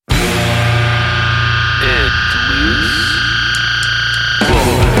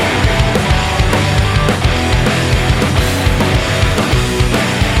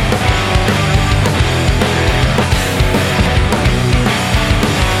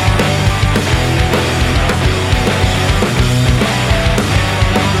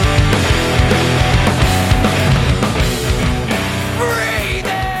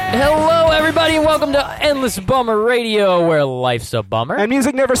Endless Bummer Radio, where life's a bummer. And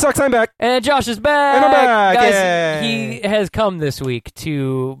music never sucks. I'm back. And Josh is back. And I'm back. Guys, Yay. he has come this week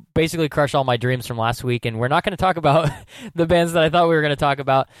to basically crush all my dreams from last week, and we're not going to talk about the bands that I thought we were going to talk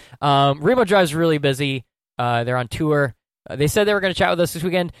about. Remo Drive's really busy. They're on tour. They said they were going to chat with us this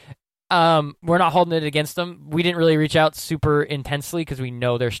weekend. We're not holding it against them. We didn't really reach out super intensely because we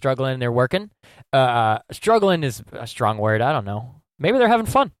know they're struggling and they're working. Struggling is a strong word. I don't know. Maybe they're having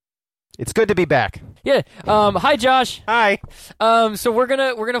fun. It's good to be back. Yeah. Hi, Josh. Hi. So we're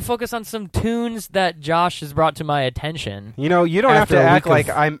gonna focus on some tunes that Josh has brought to my attention. You know, you don't have to act like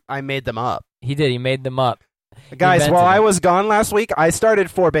I made them up. He did. He made them up. Guys, while I was gone last week, I started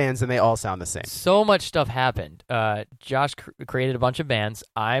 4 bands and they all sound the same. So much stuff happened. Josh created a bunch of bands.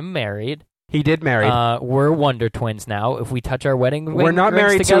 I'm married. He did marry. We're Wonder Twins now. If we touch our wedding we're not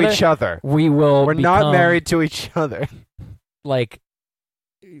married together, to each other. We will. We're not married to each other. Like,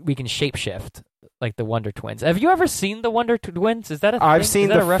 we can shapeshift like the Wonder Twins. Have you ever seen the Wonder Twins? Is that a thing? I've seen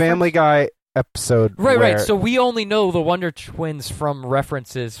the Family Guy episode. Right. So we only know the Wonder Twins from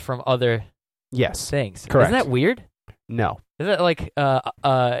references from other things. Correct. Isn't that weird? No. Is that like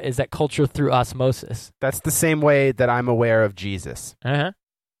is that culture through osmosis? That's the same way that I'm aware of Jesus. Uh-huh.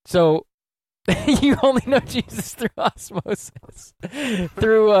 So you only know Jesus through osmosis.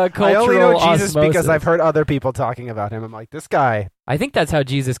 Through cultural I only know Jesus osmosis. because I've heard other people talking about him. I'm like, this guy. I think that's how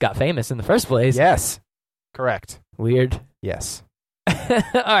Jesus got famous in the first place. Yes. Correct. Weird. Yes. All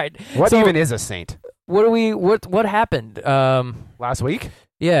right. What even is a saint? What happened? Last week?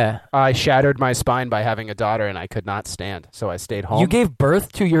 Yeah. I shattered my spine by having a daughter and I could not stand, so I stayed home. You gave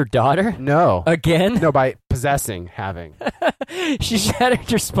birth to your daughter? No. Again? No, by having. She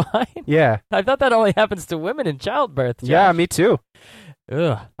shattered your spine? Yeah. I thought that only happens to women in childbirth. Josh. Yeah, me too.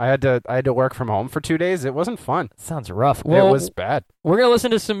 Ugh. I had to work from home for 2 days. It wasn't fun. Sounds rough. Well, it was bad. We're going to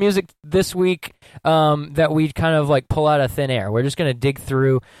listen to some music this week that we kind of like pull out of thin air. We're just going to dig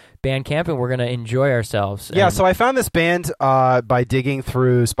through Bandcamp and we're going to enjoy ourselves. Yeah, so I found this band by digging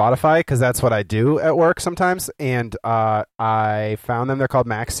through Spotify because that's what I do at work sometimes. And I found them. They're called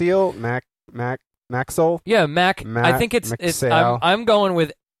Maxiel. Maxel? Yeah, I think it's I'm going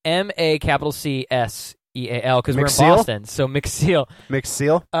with MACSEAL because we're in Boston. So Maxiel.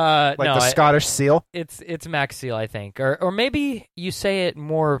 Maxiel? No, the Scottish seal? It's Maxiel, I think. Or maybe you say it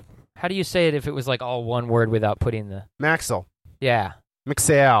more. How do you say it if it was like all one word without putting the Maxel. Yeah.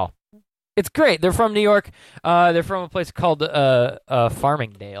 Maxiel. It's great. They're from New York. They're from a place called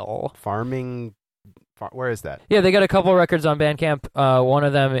Farmingdale. Where is that? Yeah, they got a couple records on Bandcamp. One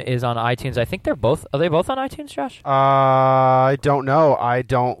of them is on iTunes. I think they're both. Are they both on iTunes, Josh? I don't know. I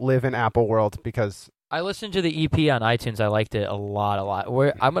don't live in Apple world because I listened to the EP on iTunes. I liked it a lot.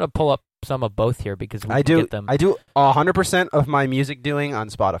 I'm going to pull up some of both here because we can get them. I do 100% of my music doing on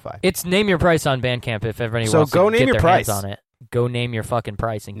Spotify. It's Name Your Price on Bandcamp if everybody so wants go to name get your their price. hands on it. Go name your fucking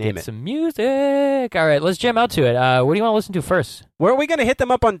price and name get it. some music. All right, let's jam out to it. What do you want to listen to first? Weren't we going to hit them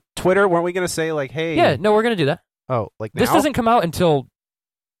up on Twitter? Weren't we going to say like, hey? Yeah, no, we're going to do that. Oh, like now? This doesn't come out until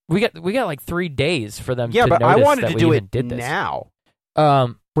we got like 3 days for them. Yeah, to but notice I wanted that to we do even it did this. now.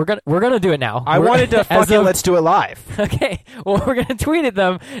 We're gonna do it now. I wanted to let's do it live. Okay, well we're gonna tweet at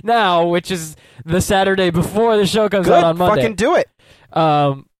them now, which is the Saturday before the show comes out on Monday. Fucking do it.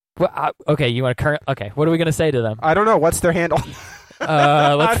 Okay, you want to Okay, what are we gonna say to them? I don't know. What's their handle?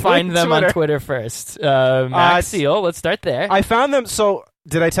 Let's find them Twitter. on Twitter first. Maxiel, let's start there. I found them. So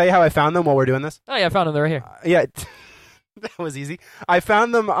did I tell you how I found them while we're doing this? Oh yeah, I found them. They're right here. Yeah. That was easy. I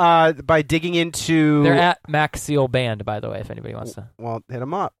found them by digging into... They're at Maxiel Band, by the way, if anybody wants to. Well, hit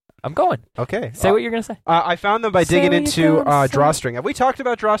them up. I'm going. Okay. Say what you're going to say. I found them by digging into Drawstring. Have we talked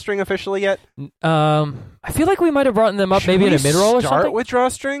about Drawstring officially yet? I feel like we might have brought them up maybe in a mid-roll or something. Start with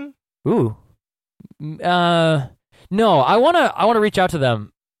Drawstring? Ooh. No, I want to reach out to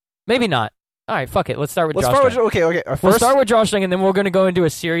them. Maybe not. All right, fuck it. Let's start with Drawstring. Okay. We'll start with Drawstring, and then we're going to go into a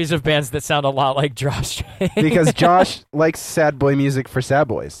series of bands that sound a lot like Drawstring. Because Josh likes sad boy music for sad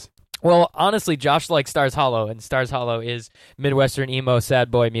boys. Well, honestly, Josh likes Stars Hollow, and Stars Hollow is Midwestern emo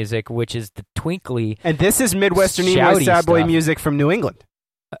sad boy music, which is the twinkly. And this is Midwestern emo sad boy music from New England.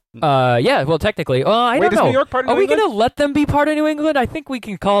 Yeah, well, technically. I don't know. New York part of New Are we England? going to let them be part of New England? I think we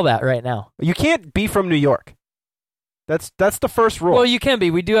can call that right now. You can't be from New York. That's the first rule. Well, you can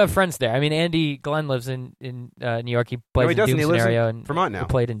be. We do have friends there. I mean, Andy Glenn lives in New York. He plays in Doom Scenario. In Vermont now. He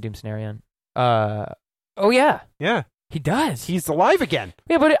played in Doom Scenario. Oh, yeah. Yeah. He does. He's alive again.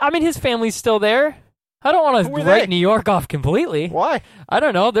 Yeah, but I mean, his family's still there. I don't want to write New York off completely. Why? I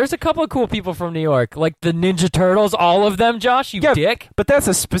don't know. There's a couple of cool people from New York. Like the Ninja Turtles, all of them, Josh, you dick. But that's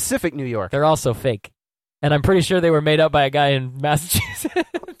a specific New York. They're also fake. And I'm pretty sure they were made up by a guy in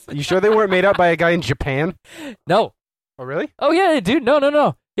Massachusetts. You sure they weren't made up by a guy in Japan? No. Oh, really? Oh, yeah, dude.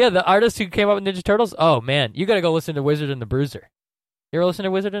 No. Yeah, the artist who came up with Ninja Turtles. Oh, man. You got to go listen to Wizard and the Bruiser. You ever listen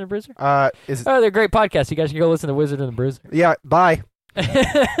to Wizard and the Bruiser? Oh, they're a great podcast. You guys should go listen to Wizard and the Bruiser. Yeah, bye.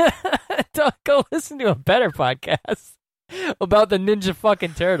 Don't go listen to a better podcast about the Ninja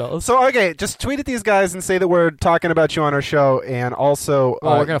fucking Turtles. So, okay, just tweet at these guys and say that we're talking about you on our show, and also...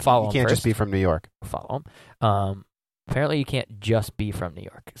 Well, we're going to follow them. You can't first. just be from New York. Follow them. Apparently, you can't just be from New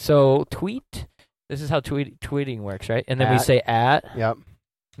York. So, tweet. This is how tweeting works, right? And then we say at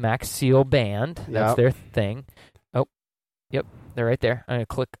Max Seal Band. That's their thing. Oh, yep. They're right there. I'm going to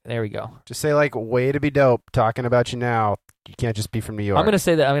click. There we go. Just say, like, way to be dope, talking about you now. You can't just be from New York. I'm going to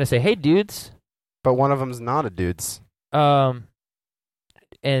say that. I'm going to say, hey, dudes. But one of them's not a dudes. And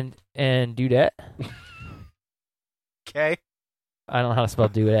dudette. Okay. I don't know how to spell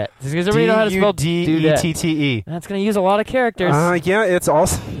dudette. Because everybody know how to spell dudette. Dudette. That's going to use a lot of characters. Yeah,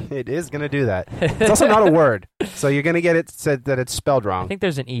 it is going to do that. It's also not a word. So you're going to get it said that it's spelled wrong. I think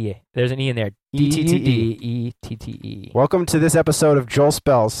there's an E. There's an E in there. D-E-T-T-E. Welcome to this episode of Joel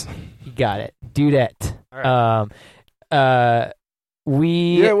Spells. You got it. Dudette. All right.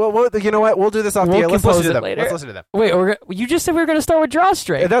 Well, you know what? We'll do this off the air. Let's listen to them. Later. Let's listen to them. Wait, you just said we were going to start with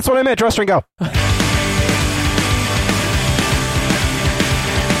Drawstring. That's what I meant. Drawstring, go.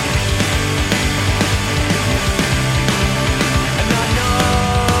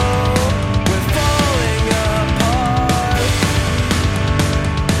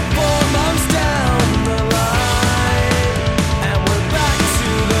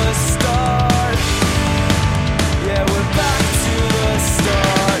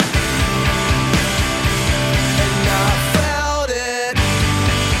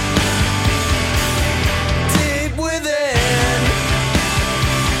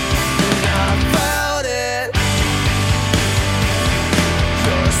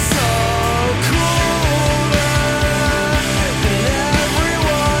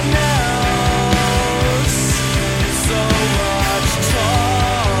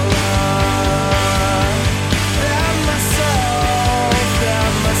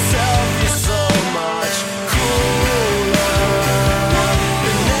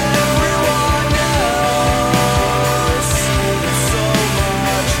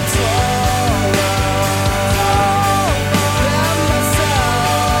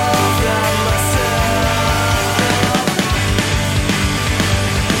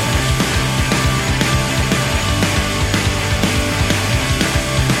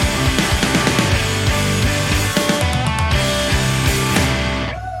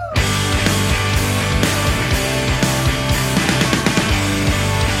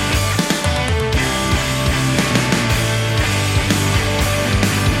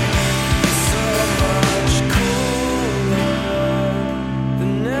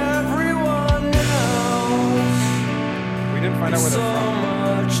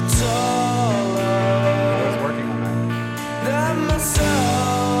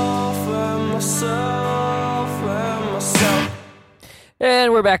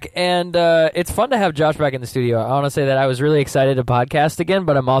 And we're back, and it's fun to have Josh back in the studio. I want to say that I was really excited to podcast again,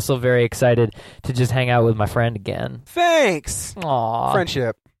 but I'm also very excited to just hang out with my friend again. Thanks. Aww.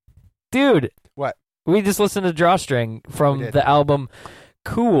 Friendship. Dude. What? We just listened to Drawstring from the album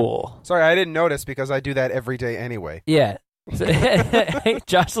Cool. Sorry, I didn't notice because I do that every day anyway. Yeah.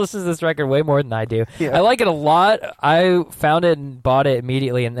 Josh listens to this record way more than I do. Yeah. I like it a lot. I found it and bought it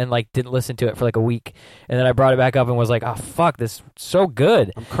immediately and then didn't listen to it for like a week. And then I brought it back up and was like, oh, fuck, this is so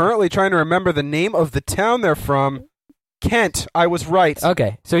good. I'm currently trying to remember the name of the town they're from. Kent. I was right.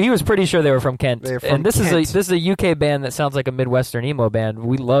 Okay. So he was pretty sure they were from Kent. They're from and this Kent. is a UK band that sounds like a Midwestern emo band.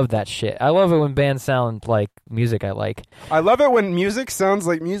 We love that shit. I love it when bands sound like music I like. I love it when music sounds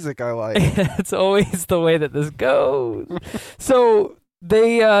like music I like. It's always the way that this goes. So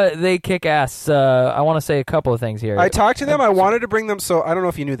they kick ass. I want to say a couple of things here. I talked to them. I wanted to bring them. So I don't know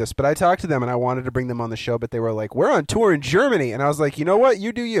if you knew this, but I talked to them and I wanted to bring them on the show, but they were like, we're on tour in Germany. And I was like, you know what?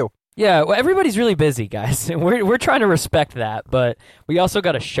 You do you. Yeah, well, everybody's really busy, guys. We're trying to respect that, but we also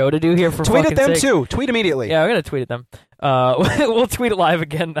got a show to do here for tweet fucking at them sake. too. Tweet immediately. Yeah, I'm gonna tweet at them. We'll tweet it live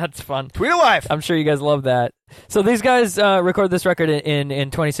again. That's fun. Tweet it live. I'm sure you guys love that. So these guys recorded this record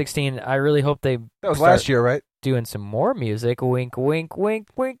in 2016. I really hope they that was last year, right? Doing some more music. Wink, wink, wink,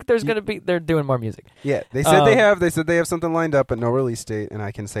 wink. They're doing more music. Yeah, they said they have something lined up, but no release date, and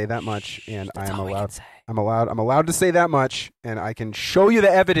I can say that much, and That's I am all we allowed. can say. I'm allowed to say that much, and I can show you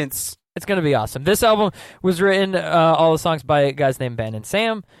the evidence. It's going to be awesome. This album was written, all the songs by guys named Ben and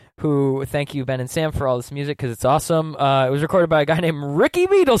Sam, who, thank you, Ben and Sam, for all this music, because it's awesome. It was recorded by a guy named Ricky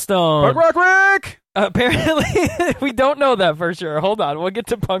Beetlestone. Rock Rick! Apparently, we don't know that for sure. Hold on, we'll get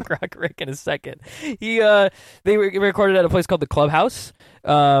to Punk Rock Rick in a second. They recorded at a place called the Clubhouse,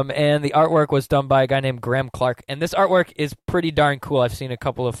 and the artwork was done by a guy named Graham Clark. And this artwork is pretty darn cool. I've seen a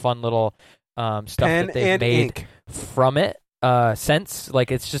couple of fun little stuff that they've made ink. from it. Since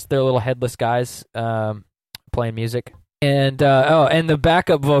like it's just their little headless guys playing music, and and the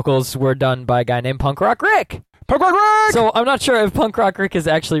backup vocals were done by a guy named Punk Rock Rick. Punk Rock Rick! So I'm not sure if Punk Rock Rick is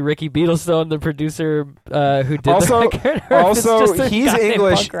actually Ricky Beatlestone, the producer who did the record. Also, he's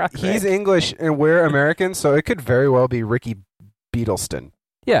English. He's English, and we're American, so it could very well be Ricky Beatleston.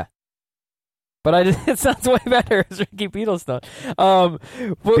 Yeah, but it sounds way better as Ricky Beatlestone.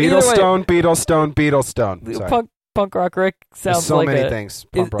 Beatlestone. Sorry. Punk Rock Rick sounds There's so like many things.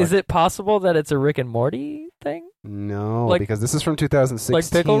 Is it possible that it's a Rick and Morty thing? No, because this is from 2016. Like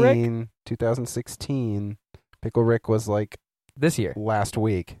Pickle Rick? 2016. Pickle Rick was like this year, last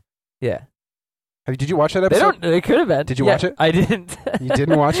week. Yeah. Did you watch that episode? They could have been. Did you watch it? I didn't. You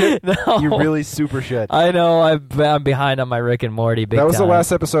didn't watch it? No. You really super should. I know. I'm behind on my Rick and Morty. Big That was time. the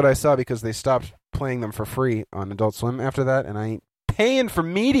last episode I saw because they stopped playing them for free on Adult Swim after that, and I ain't paying for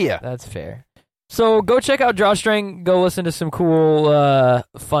media. That's fair. So go check out Drawstring. Go listen to some cool,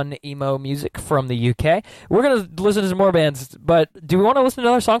 fun emo music from the UK. We're going to listen to some more bands, but do we want to listen to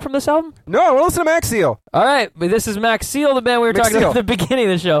another song from this album? No, I want to listen to Max Seal. All right, but this is Max Seal, the band we were talking about at the beginning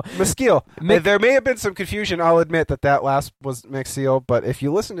of the show. Max Seal. There may have been some confusion. I'll admit that last was Max Seal, but if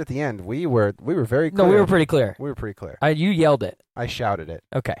you listen at the end, we were very clear. No, we were pretty clear. We were pretty clear. You yelled it. I shouted it.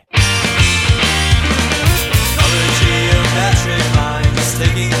 Okay. Geometric lines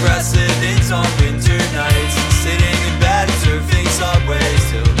taking precedence on winter nights, sitting in bed surfing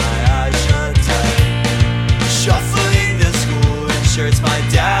subways till my eyes shut tight, shuffling the school in shirts my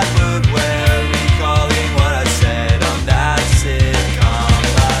dad would wear, recalling what I said on that sitcom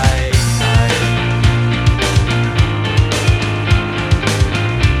night.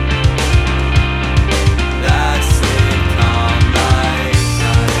 That sitcom night.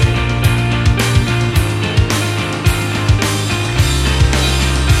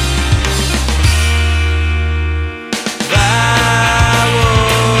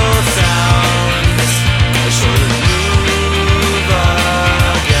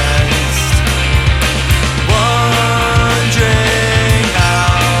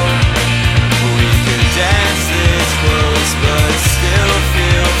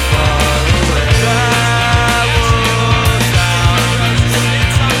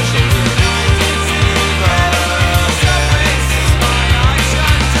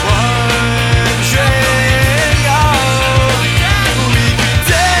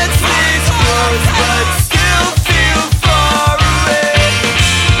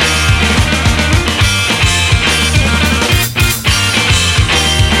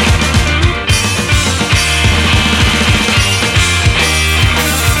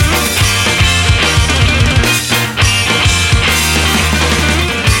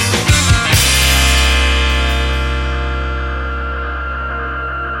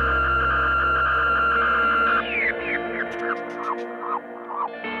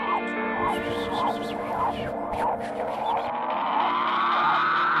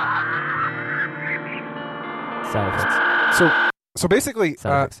 Sound effects. So basically,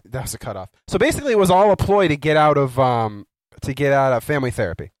 that was a cutoff. So basically, it was all a ploy to get out of family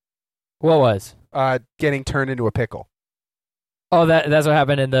therapy. What was? Getting turned into a pickle. Oh, that's what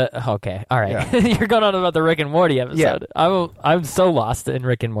happened in the. Okay, all right. Yeah. You're going on about the Rick and Morty episode. Yeah. I'm so lost in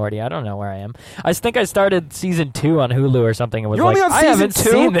Rick and Morty. I don't know where I am. I think I started season 2 on Hulu or something. And was You're like, only on I haven't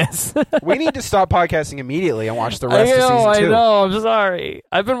season 2? seen this. We need to stop podcasting immediately and watch the rest of season 2. I know. I'm sorry.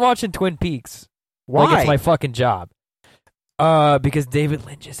 I've been watching Twin Peaks. Why? Like it's my fucking job. Because David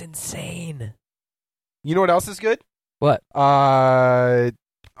Lynch is insane. You know what else is good? What?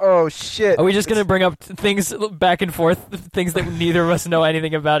 Oh shit! Are we just gonna bring up things back and forth, things that neither of us know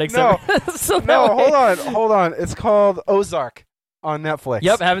anything about except? Hold on. It's called Ozark on Netflix.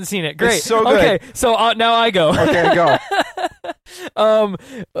 Yep, haven't seen it. Great. It's so good. Okay, so now I go. Okay, go.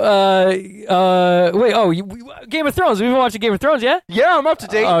 Wait. Oh, Game of Thrones. We've been watching Game of Thrones, yeah? Yeah, I'm up to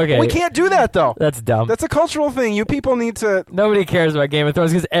date. Okay. We can't do that though. That's dumb. That's a cultural thing. You people need to. Nobody cares about Game of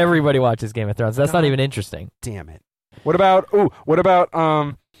Thrones because everybody watches Game of Thrones. That's not even interesting. Damn it. What about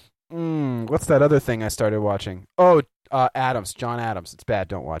what's that other thing I started watching? Oh, John Adams. It's bad.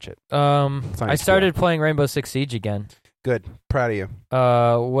 Don't watch it. I started playing Rainbow Six Siege again. Good. Proud of you.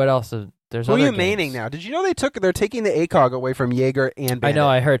 What else? There's Who are other you games. maining now? Did you know they're taking the ACOG away from Jaeger and Bandit? I know,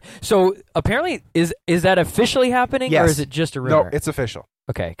 I heard. So apparently, is that officially happening, Yes. or is it just a rumor? No, it's official.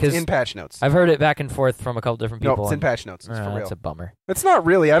 Okay, It's because in patch notes. I've heard it back and forth from a couple different people. No, it's in patch notes. It's for real. That's a bummer. It's not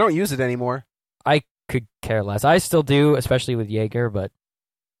really. I don't use it anymore. I could care less. I still do, especially with Jaeger, but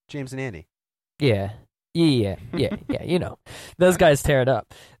James and Andy. yeah. You know. Those guys tear it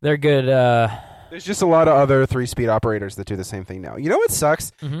up. They're good. There's just a lot of other 3-speed operators that do the same thing now. You know what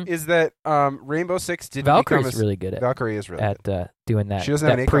sucks is that Rainbow Six didn't Valkyrie's become really good at Valkyrie is really good. Doing that. She doesn't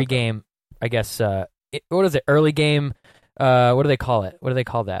have that an ACOG, pre-game, I guess. What is it? Early game. What do they call it? What do they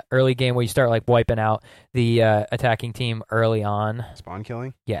call that? Early game where you start like wiping out the attacking team early on. Spawn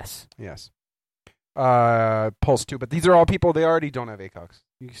killing? Yes. Pulse 2, but these are all people, they already don't have ACOGs.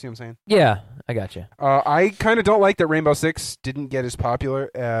 You see what I'm saying? Yeah, I got you. I kind of don't like that Rainbow Six didn't get as popular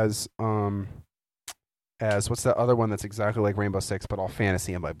as what's that other one that's exactly like Rainbow Six but all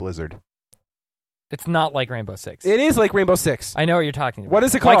fantasy and by Blizzard. It's not like Rainbow Six. It is like Rainbow Six. I know what you're talking about. What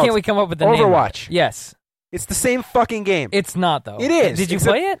is it called? Why can't we come up with the name? Overwatch. Yes. It's the same fucking game. It's not, though. It is. Did you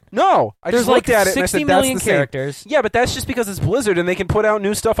play it? No. I There's just looked like at it and I 60 said, million that's the same. characters. Yeah, but that's just because it's Blizzard and they can put out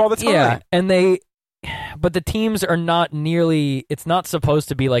new stuff all the time. Yeah, and but the teams are not nearly. It's not supposed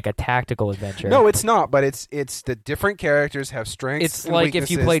to be like a tactical adventure. No, it's not. But it's the different characters have strengths. It's and like if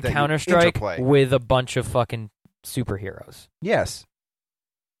you weaknesses played that you Counter-Strike interplay. with a bunch of fucking superheroes. Yes.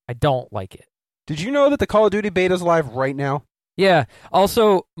 I don't like it. Did you know that the Call of Duty beta is live right now? Yeah.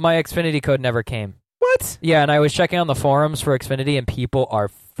 Also, my Xfinity code never came. What? Yeah, and I was checking on the forums for Xfinity, and people are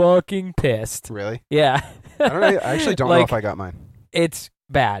fucking pissed. Really? Yeah. I actually don't know if I got mine. It's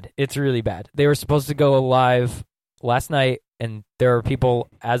bad. It's really bad. They were supposed to go live last night, and there are people,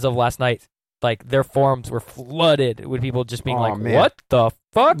 as of last night, like, their forums were flooded with people just being man. what the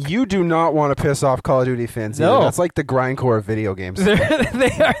fuck? You do not want to piss off Call of Duty fans either. No. That's like the grindcore of video games. They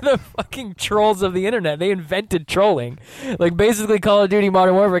are the fucking trolls of the internet. They invented trolling. Like, basically, Call of Duty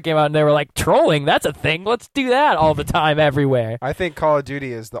Modern Warfare came out, and they were like, trolling? That's a thing. Let's do that all the time, everywhere. I think Call of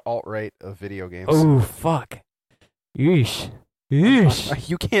Duty is the alt-right of video games. Oh, fuck. Yeesh. Yeesh.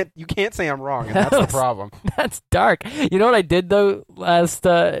 You can't say I'm wrong, and that's the problem. That's dark. You know what I did, though,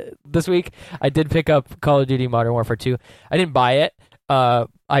 this week? I did pick up Call of Duty Modern Warfare 2. I didn't buy it.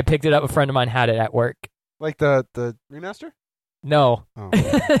 I picked it up. A friend of mine had it at work. Like the remaster? No. Oh.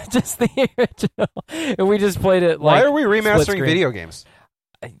 Just the original. And we just played it like Why are we remastering split-screen. video games?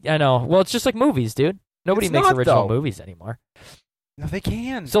 I know. Well, it's just like movies, dude. Nobody It's makes not, original though. movies anymore. No, they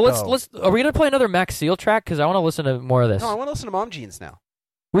can. So let's though. are we gonna play another Max Seal track? Because I want to listen to more of this. No, I want to listen to Mom Jeans now.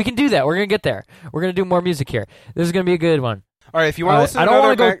 We can do that. We're gonna get there. We're gonna do more music here. This is gonna be a good one. All right, if you want to listen to I don't another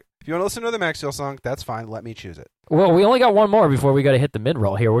wanna go- if you want to listen to another Max Steel song, that's fine. Let me choose it. Well, we only got one more before we got to hit the mid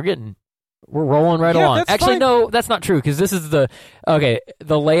roll here. We're rolling right Yeah, along. that's Actually, fine. no, that's not true because this is the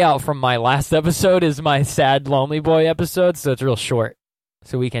layout from my last episode is my sad lonely boy episode, so it's real short.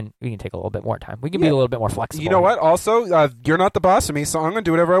 So we can take a little bit more time. We can be a little bit more flexible. You know what? Also, you're not the boss of me, so I'm gonna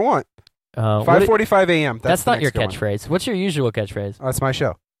do whatever I want. 5:45 a.m. That's the not your next good one. catchphrase. What's your usual catchphrase? Oh, that's my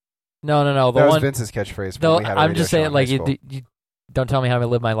show. No. The That one. was Vince's catchphrase. No, When we had a I'm radio just show saying, in like high school. you don't tell me how to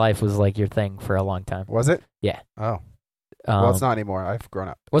live my life was like your thing for a long time. Was it? Yeah. Oh. Well, it's not anymore. I've grown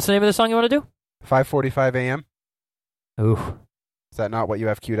up. What's the name of the song you want to do? 5:45 a.m. Ooh. Is that not what you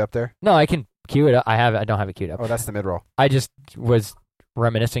have queued up there? No, I can cue it up. I don't have it queued up. Oh, that's the mid-roll. I just was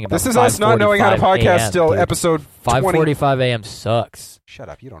reminiscing about This is us not knowing how to 5:45 podcast a.m., still, dude. episode 20. 5:45 a.m. sucks. Shut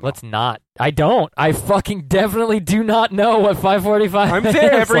up, you don't know. Let's not. I don't. I fucking definitely do not know what 5:45 I'm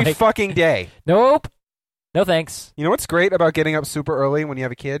there is every like. fucking day. Nope. No thanks. You know what's great about getting up super early when you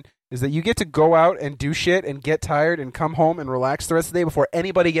have a kid? Is that you get to go out and do shit and get tired and come home and relax the rest of the day before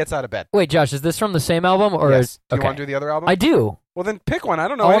anybody gets out of bed. Wait, Josh, is this from the same album? Or Yes. Do you okay. want to do the other album? I do. Well, then pick one. I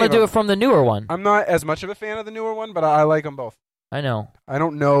don't know. I want any to of do them. it from the newer one. I'm not as much of a fan of the newer one, but I like them both. I know. I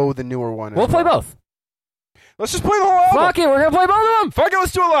don't know the newer one. We'll play both. Let's just play the whole album. Fuck it, we're gonna play both of them. Fuck it,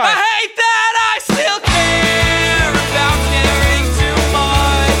 let's do it live. I hate that I still care about caring too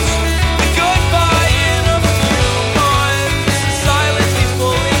much. The goodbye in a few months, silently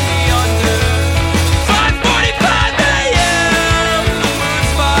pulling me under. 5:45 a.m. The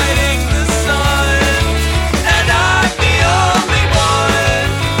moon's fighting the sun, and I'm the only one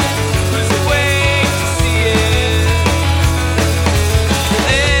who's awake to see it.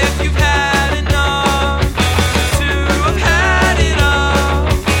 If you've had enough to have had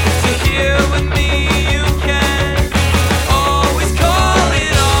enough, to hear with me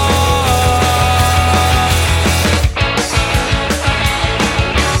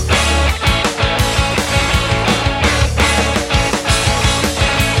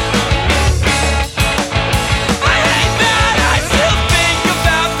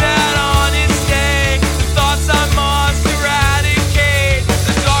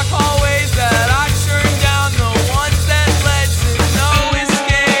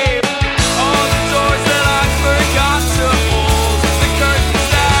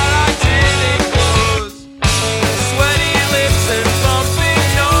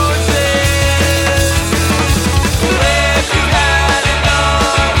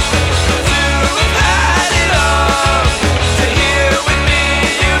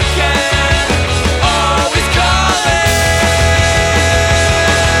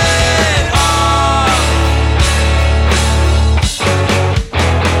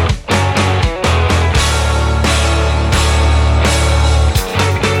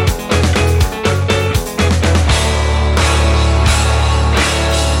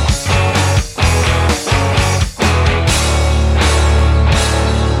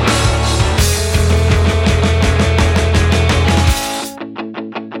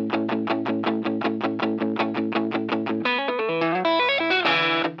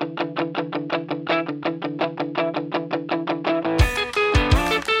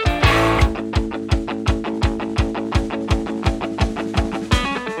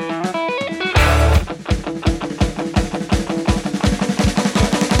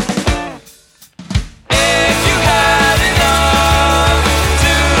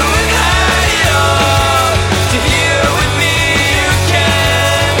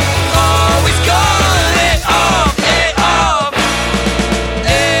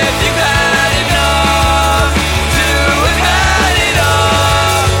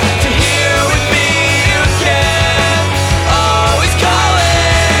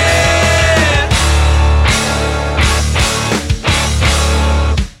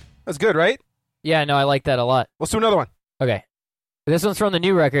good, right? Yeah, no, I like that a lot. Let's do another one. Okay. This one's from the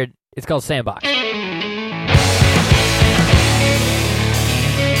new record. It's called Sandbox. There's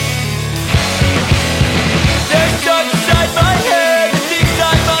stuck inside my head, the things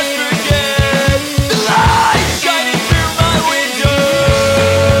I must forget. The light shining through my window.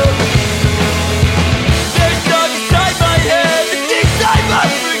 There's stuck inside my head, the things I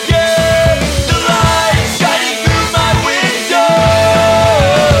must forget. The light shining through my window.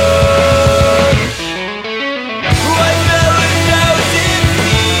 I fell 1,000 feet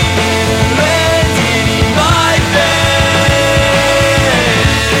and landed in my bed.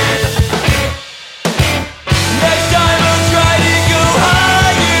 Next time I'll try to go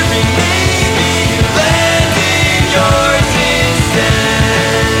higher and maybe land in yours instead.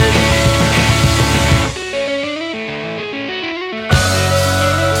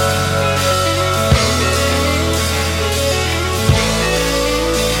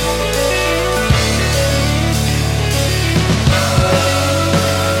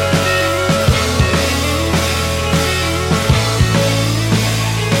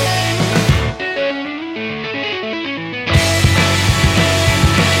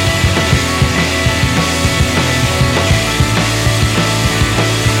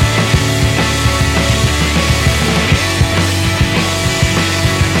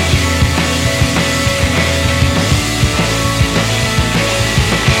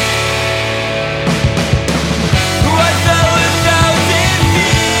 I fell 1,000 feet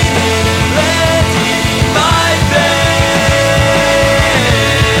and landed in my bed.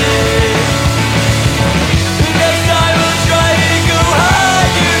 Next time I'll try to go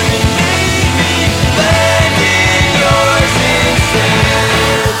higher and maybe land in yours instead.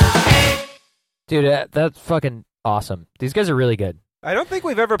 Dude, that's fucking awesome. These guys are really good. I don't think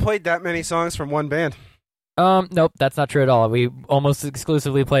we've ever played that many songs from one band. Nope, that's not true at all. We almost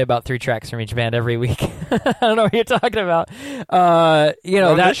exclusively play about 3 tracks from each band every week. I don't know what you're talking about. On that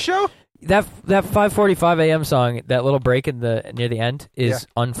this show? that 5:45 a.m. song, that little break in the near the end is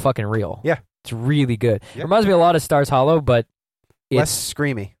unfucking real. Yeah. It's really good. Yep. Reminds me a lot of Stars Hollow, but Less it's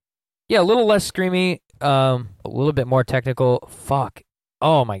screamy. a little less screamy, a little bit more technical. Fuck.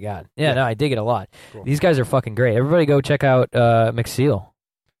 Oh my god. Yeah, no, I dig it a lot. Cool. These guys are fucking great. Everybody go check out McSeal.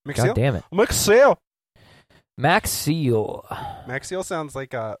 God damn it. McSeal. Max Seal. McSeal sounds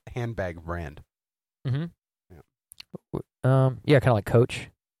like a handbag brand. Mm-hmm. Yeah, kind of like Coach.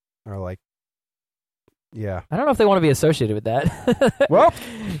 Or like, yeah. I don't know if they want to be associated with that. Well,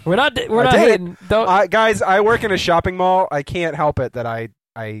 we're not did hating. Don't. Guys, I work in a shopping mall. I can't help it that I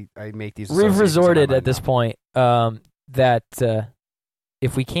make these. We've associations in my resorted mind at this now. point that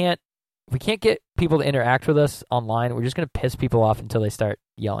if we can't get people to interact with us online, we're just gonna piss people off until they start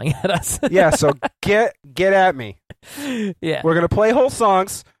yelling at us. Yeah, so get at me. Yeah. We're gonna play whole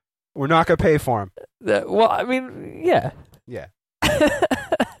songs. We're not gonna pay for them. Well, I mean, yeah. Yeah.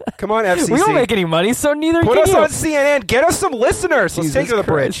 Come on, FCC. We don't make any money, so neither Put can us you. on CNN. Get us some listeners. Let's take it to the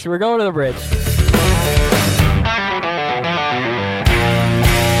bridge. Christ, we're going to the bridge. Even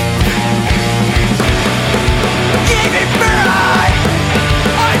for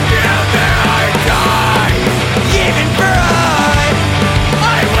I feel that I die. Even for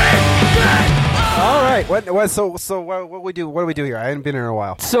I wish that All right. What do we do here? I haven't been here in a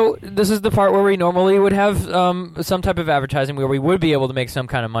while. So this is the part where we normally would have some type of advertising where we would be able to make some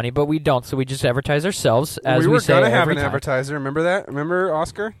kind of money, but we don't. So we just advertise ourselves, as we were say gonna have every an time. advertiser. Remember that? Remember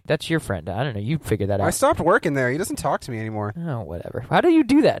Oscar? That's your friend. I don't know. You figured that out. I stopped working there. He doesn't talk to me anymore. Oh, whatever. How do you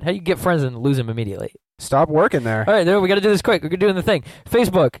do that? How do you get friends and lose them immediately? Stop working there. All right, there. We got to do this quick. We're doing the thing.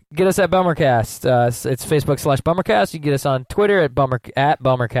 Facebook, get us at Bummercast. It's Facebook/Bummercast. You can get us on Twitter at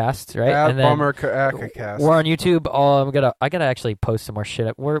Bummercast, right? At and then Bummercast. we're on YouTube. I gotta actually post some more shit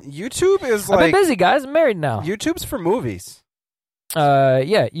up. YouTube is I've like been busy, guys. I'm married now. YouTube's for movies.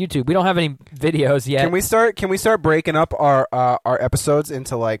 Yeah, YouTube. We don't have any videos yet. Can we start breaking up our episodes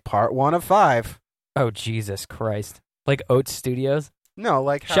into like part 1 of 5? Oh, Jesus Christ! Like Oats Studios. No,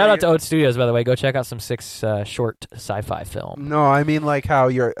 like how Shout out to Oats Studios, by the way. Go check out some 6 short sci-fi film. No, I mean like how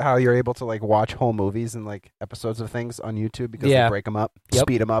you're able to like watch whole movies and like episodes of things on YouTube because they break them up,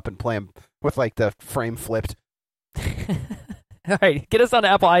 speed them up, and play them with like the frame flipped. All right, get us on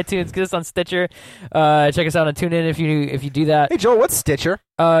Apple iTunes, get us on Stitcher, check us out on TuneIn if you do that. Hey Joel, what's Stitcher?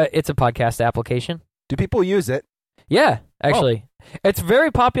 It's a podcast application. Do people use it? Yeah, actually, it's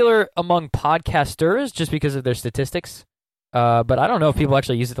very popular among podcasters just because of their statistics. But I don't know if people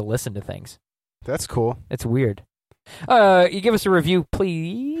actually use it to listen to things. That's cool. It's weird. You give us a review,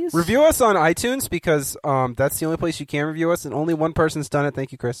 please. Review us on iTunes because that's the only place you can review us, and only one person's done it.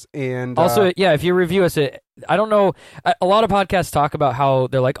 Thank you, Chris. And also, if you review us, I don't know. A lot of podcasts talk about how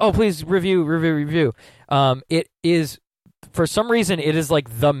they're like, oh, please review. It is, for some reason, it is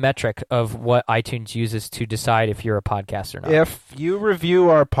like the metric of what iTunes uses to decide if you're a podcast or not. If you review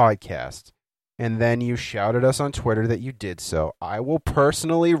our podcast and then you shout at us on Twitter that you did so, I will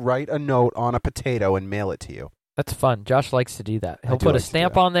personally write a note on a potato and mail it to you. That's fun. Josh likes to do that. He'll put a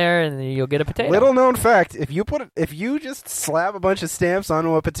stamp on there, and you'll get a potato. Little known fact: if you just slap a bunch of stamps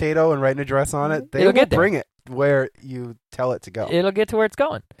onto a potato and write an address on it, they will bring it where you tell it to go. It'll get to where it's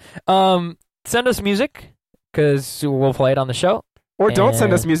going. Send us music because we'll play it on the show. Or don't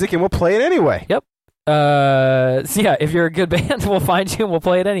send us music and we'll play it anyway. Yep. If you're a good band, we'll find you and we'll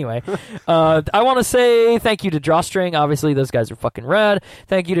play it anyway. I want to say thank you to Drawstring. Obviously, those guys are fucking rad.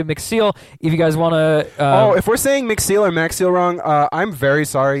 Thank you to McSeal. If you guys want to... if we're saying McSeal or MacSeal wrong, I'm very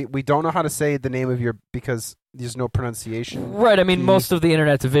sorry. We don't know how to say the name of because there's no pronunciation. Right, I mean, most of the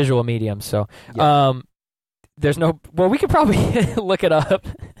internet's a visual medium, so... Yeah. There's no... Well, we could probably look it up.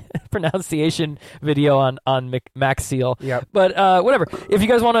 Pronunciation video on MacSeal. Yep. But whatever. If you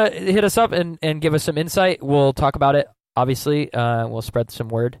guys want to hit us up and give us some insight, we'll talk about it. Obviously, we'll spread some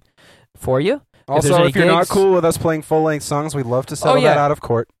word for you. Also, if you're not cool with us playing full-length songs, we'd love to settle that out of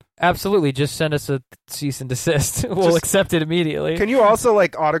court. Absolutely. Just send us a cease and desist. We'll accept it immediately. Can you also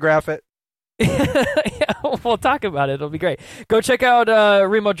autograph it? Yeah, we'll talk about it. It'll be great. Go check out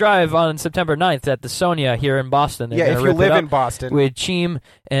Remote Drive on September 9th at the Sonia here in Boston. If you live in Boston. With Cheem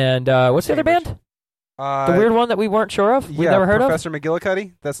and what's the other band? The weird one that we weren't sure of? We've never heard Professor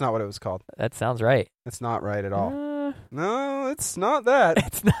McGillicuddy? That's not what it was called. That sounds right. It's not right at all. No, it's not that.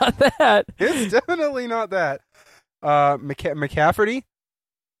 It's not that. It's definitely not that. McCafferty?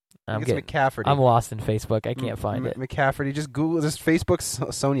 It's McCafferty. I'm lost in Facebook. I can't find it. McCafferty. Just Google. Just Facebook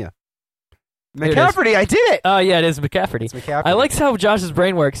Sonia. McCafferty, I did it! Oh, yeah, it is McCafferty. It's McCafferty. I like how Josh's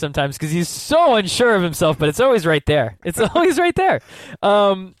brain works sometimes because he's so unsure of himself, but it's always right there. It's always right there.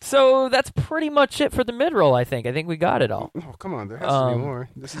 So that's pretty much it for the mid-roll, I think. I think we got it all. Oh, come on. There has to be more.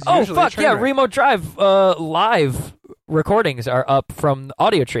 This is Remote Drive live recordings are up from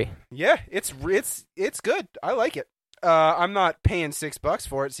Audio Tree. Yeah, it's good. I like it. I'm not paying $6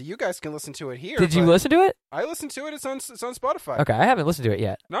 for it, so you guys can listen to it here. Did you listen to it? I listened to it. It's on Spotify. Okay, I haven't listened to it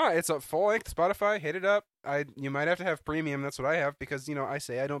yet. No, it's a full length Spotify. Hit it up. You might have to have premium. That's what I have because I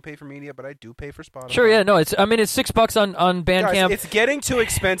say I don't pay for media, but I do pay for Spotify. Sure, yeah, no, it's $6 on Bandcamp. Guys, it's getting too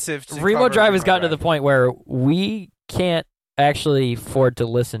expensive. Remote Drive has gotten to the point where we can't actually afford to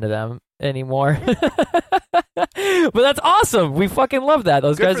listen to them anymore. But that's awesome. We fucking love that.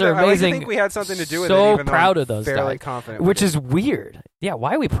 Those guys are amazing. I think we had something to do with it. So proud of those fairly guys. Confident which is weird. Yeah,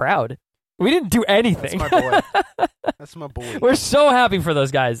 why are we proud? We didn't do anything. That's my boy. That's my boy. We're so happy for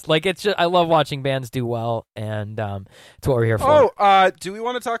those guys. It's just I love watching bands do well, and it's what we're here for. Do we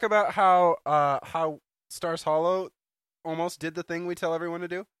want to talk about how Stars Hollow almost did the thing we tell everyone to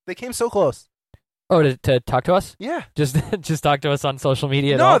do? They came so close. Oh, to talk to us? Yeah. Just talk to us on social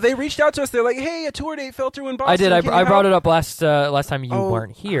media. No, they reached out to us. They're like, "Hey, a tour date fell through in Boston." I did. I brought it up last time you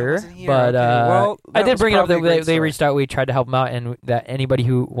weren't here, but okay. Well, I did bring it up that they reached out. We tried to help them out, and that anybody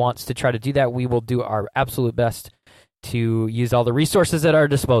who wants to try to do that, we will do our absolute best to use all the resources at our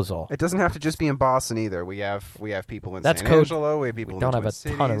disposal. It doesn't have to just be in Boston either. We have people in San Angelo. We have people in the Twin Cities.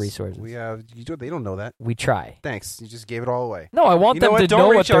 We don't have a ton of resources. We have. They don't know that. We try. Thanks. You just gave it all away. No, I want them to know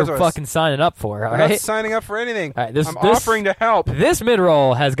what they're fucking signing up for. All right? I'm not signing up for anything. All right, I'm offering to help. This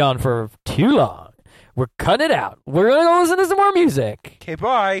mid-roll has gone for too long. We're cutting it out. We're gonna go listen to some more music. Okay,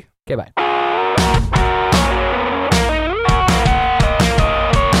 bye. Okay, bye.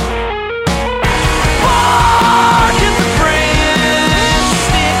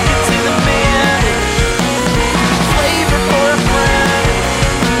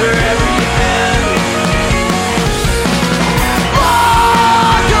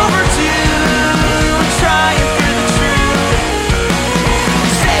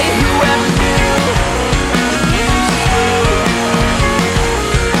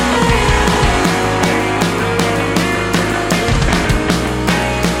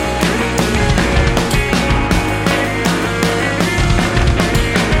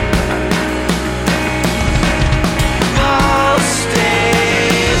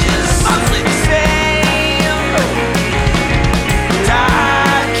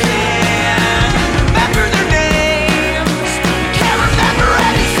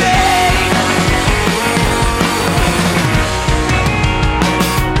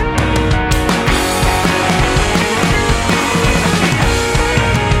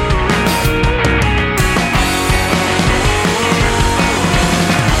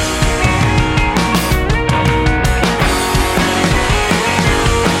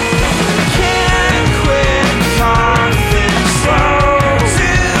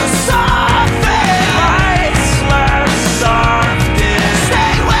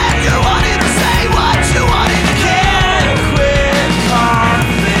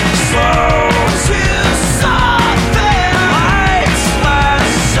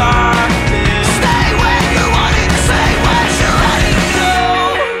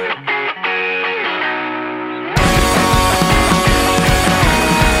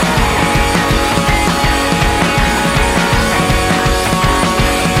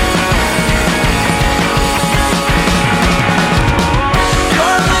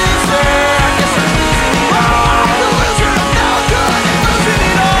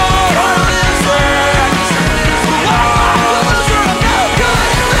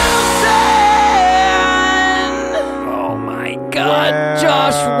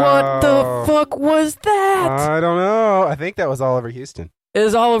 fuck was that? I don't know. I think that was Oliver Houston. It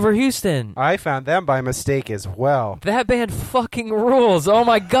was Oliver Houston. I found them by mistake as well. That band fucking rules. Oh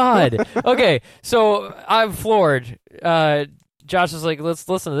my god. Okay, so I'm floored. Josh was like, let's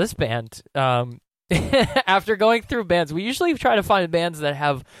listen to this band. After going through bands, we usually try to find bands that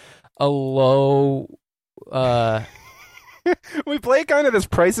have a low We play kind of this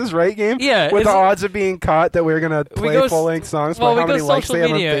Price is Right game Yeah, with the odds of being caught that we're going to play full-length songs by how many likes they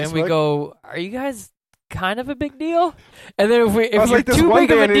have on Facebook. And we go, are you guys kind of a big deal? And then if you're like, this too one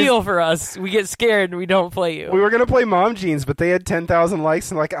big of a band is- deal for us, we get scared and we don't play you. We were going to play Mom Jeans, but they had 10,000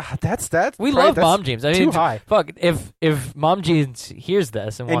 likes, and like, that's We right, love that's Mom Jeans. I mean, too high. Fuck, if Mom Jeans hears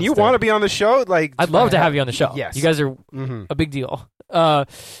this and you wants want to be on the show, like, I'd love to have you on the show. Yes. You guys are a big deal.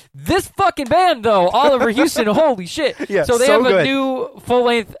 This fucking band, though, Oliver Houston, holy shit. Yeah, so they so have good. a new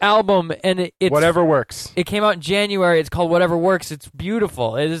full-length album, and it's... Whatever Works. It came out in January. It's called Whatever Works. It's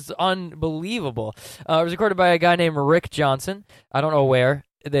beautiful. It is unbelievable. It was recorded by a guy named Rick Johnson. I don't know where.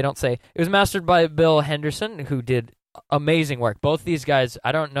 They don't say. It was mastered by Bill Henderson, who did amazing work. Both these guys,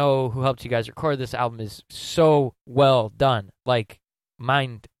 I don't know who helped you guys record this album, is so well done. Like,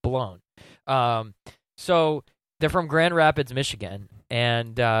 mind blown. So they're from Grand Rapids, Michigan,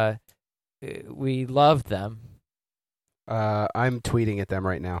 and we love them. I'm tweeting at them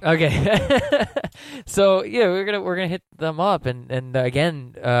right now. Okay. So yeah, we're gonna hit them up and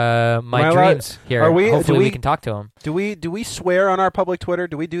again, Am I my allowed- dreams here. are we- Hopefully do we we- can talk to them. Do we swear on our public Twitter?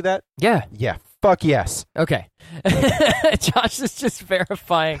 Do we do that? Yeah. Yeah. Fuck yes. Okay. Josh is just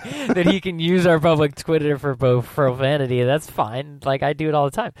verifying that he can use our public Twitter for both profanity. That's fine. Like, I do it all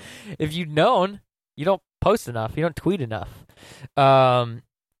the time. If you'd known, you don't post enough. You don't tweet enough.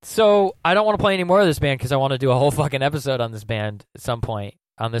 So I don't want to play any more of this band because I want to do a whole fucking episode on this band at some point,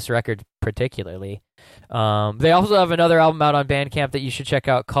 on this record particularly. They also have another album out on Bandcamp that you should check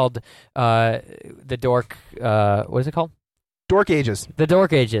out called The Dork... what is it called? Dork Ages. The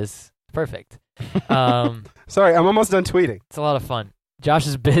Dork Ages. Perfect. Sorry, I'm almost done tweeting. It's a lot of fun. Josh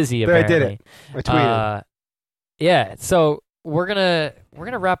is busy, There, I apparently. did it. I tweeted. Yeah, so we're gonna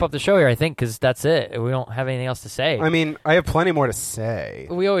wrap up the show here, I think, because that's it. We don't have anything else to say. I mean, I have plenty more to say.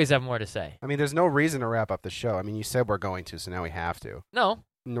 We always have more to say. I mean, there's no reason to wrap up the show. I mean, you said we're going to, so now we have to. No,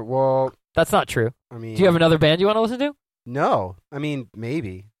 Well, that's not true. I mean... Do you have another band you want to listen to? No. I mean,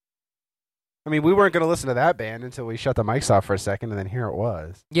 maybe. I mean, we weren't going to listen to that band until we shut the mics off for a second, and then here it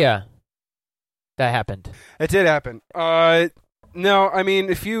was. Yeah, that happened. It did happen. No, I mean,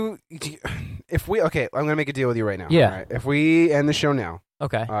 if we, okay, I'm going to make a deal with you right now. Yeah. All right? If we end the show now,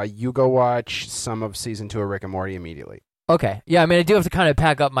 Okay. you go watch some of season 2 of Rick and Morty immediately. Okay. Yeah, I mean, I do have to kind of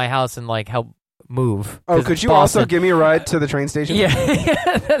pack up my house and like help move. Oh, 'cause could it's you also Boston. give me a ride to the train station? Yeah,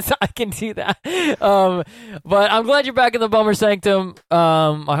 I can do that. But I'm glad you're back in the Bummer Sanctum.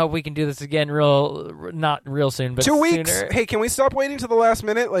 I hope we can do this again not real soon, but 2 weeks. sooner. Hey, can we stop waiting till the last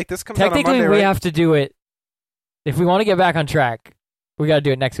minute? Like, this comes out on Technically, Monday, we right? have to do it. If we want to get back on track, we got to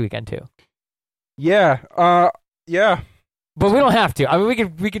do it next weekend too. Yeah. Yeah. But we don't have to. I mean, we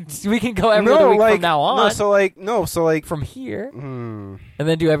can go every other week from now on. So like from here, hmm. and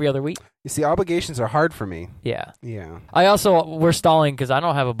then do every other week. You see, obligations are hard for me. Yeah. Yeah. We're stalling because I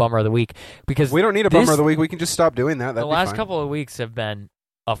don't have a Bummer of the Week because We don't need a bummer of the week. We can just stop doing that. The That'd be last fine. couple of weeks have been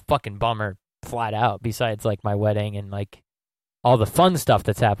a fucking bummer, flat out. Besides, like my wedding and like all the fun stuff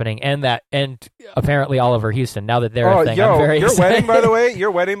that's happening, and apparently Oliver Houston. Now that they're a thing, I'm very your excited. wedding, by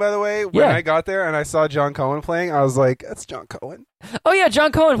the way. When Yeah. I got there and I saw John Cohen playing, I was like, "That's John Cohen." Oh yeah,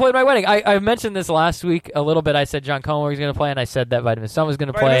 John Cohen played my wedding. I mentioned this last week a little bit. I said John Cohen was going to play, and I said that Vitamin Sun was going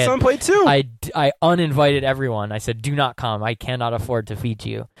to play. Vitamin Sun played too. I uninvited everyone. I said, "Do not come. I cannot afford to feed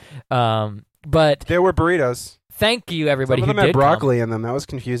you." But there were burritos. thank you, everybody Some of who them did had broccoli in them. That was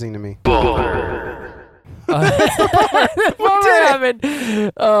confusing to me. Bummer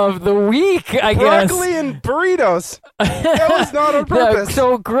of the week, I guess. Broccoli and burritos. That was not on purpose.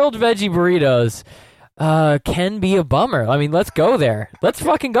 So grilled veggie burritos can be a bummer. I mean, let's go there. Let's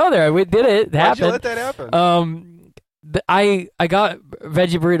fucking go there. We did it. It Why'd you happened. let that happen? I got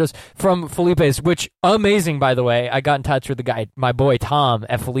veggie burritos from Felipe's, which amazing, by the way. I got in touch with the guy, my boy Tom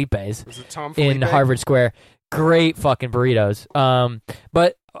at Felipe's Was it Tom in Felipe? Harvard Square. Great fucking burritos.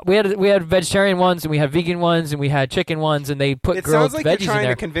 But we had vegetarian ones and we had vegan ones and we had chicken ones, and they put It grilled sounds like veggies you're trying in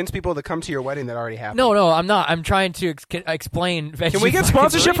there. to convince people to come to your wedding that already happened. No, I'm not. I'm trying to explain veggie. Can we get fucking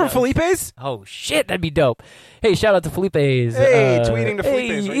sponsorship from burritos. Felipe's? Oh shit, that'd be dope. Hey, shout out to Felipe's. Hey, tweeting to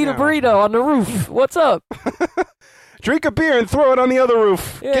Felipe's Hey, right eat now. a burrito on the roof. What's up? Drink a beer and throw it on the other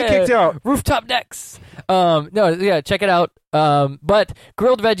roof. Get Yeah, kicked out. Rooftop decks. No, yeah, check it out. But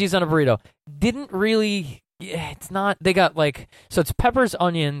grilled veggies on a burrito didn't really Yeah, it's not. They got so it's peppers,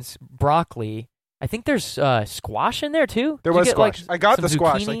 onions, broccoli. I think there's squash in there too. There Did you was get, squash. I got some the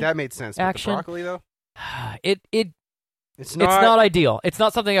squash. zucchini That made sense. But action? the broccoli though, it's not ideal. It's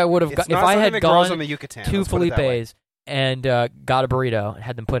not something I would have got if I had gone on the Yucatan, to Felipe's and got a burrito and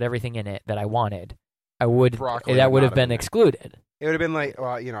had them put everything in it that I wanted. I would Broccoli that would would have not been have been excluded. It would have been like,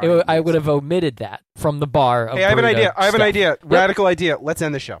 I would have omitted that from the bar. Of Hey, I have an burrito idea. I have an stuff. idea. Radical idea. Let's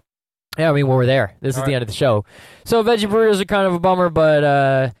end the show. Yeah, I mean, we're there. This is the end of the show. So veggie burritos are kind of a bummer, but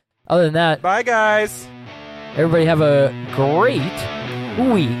other than that, Bye, guys. everybody have a great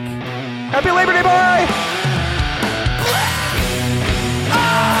week. Happy Labor Day. Bye.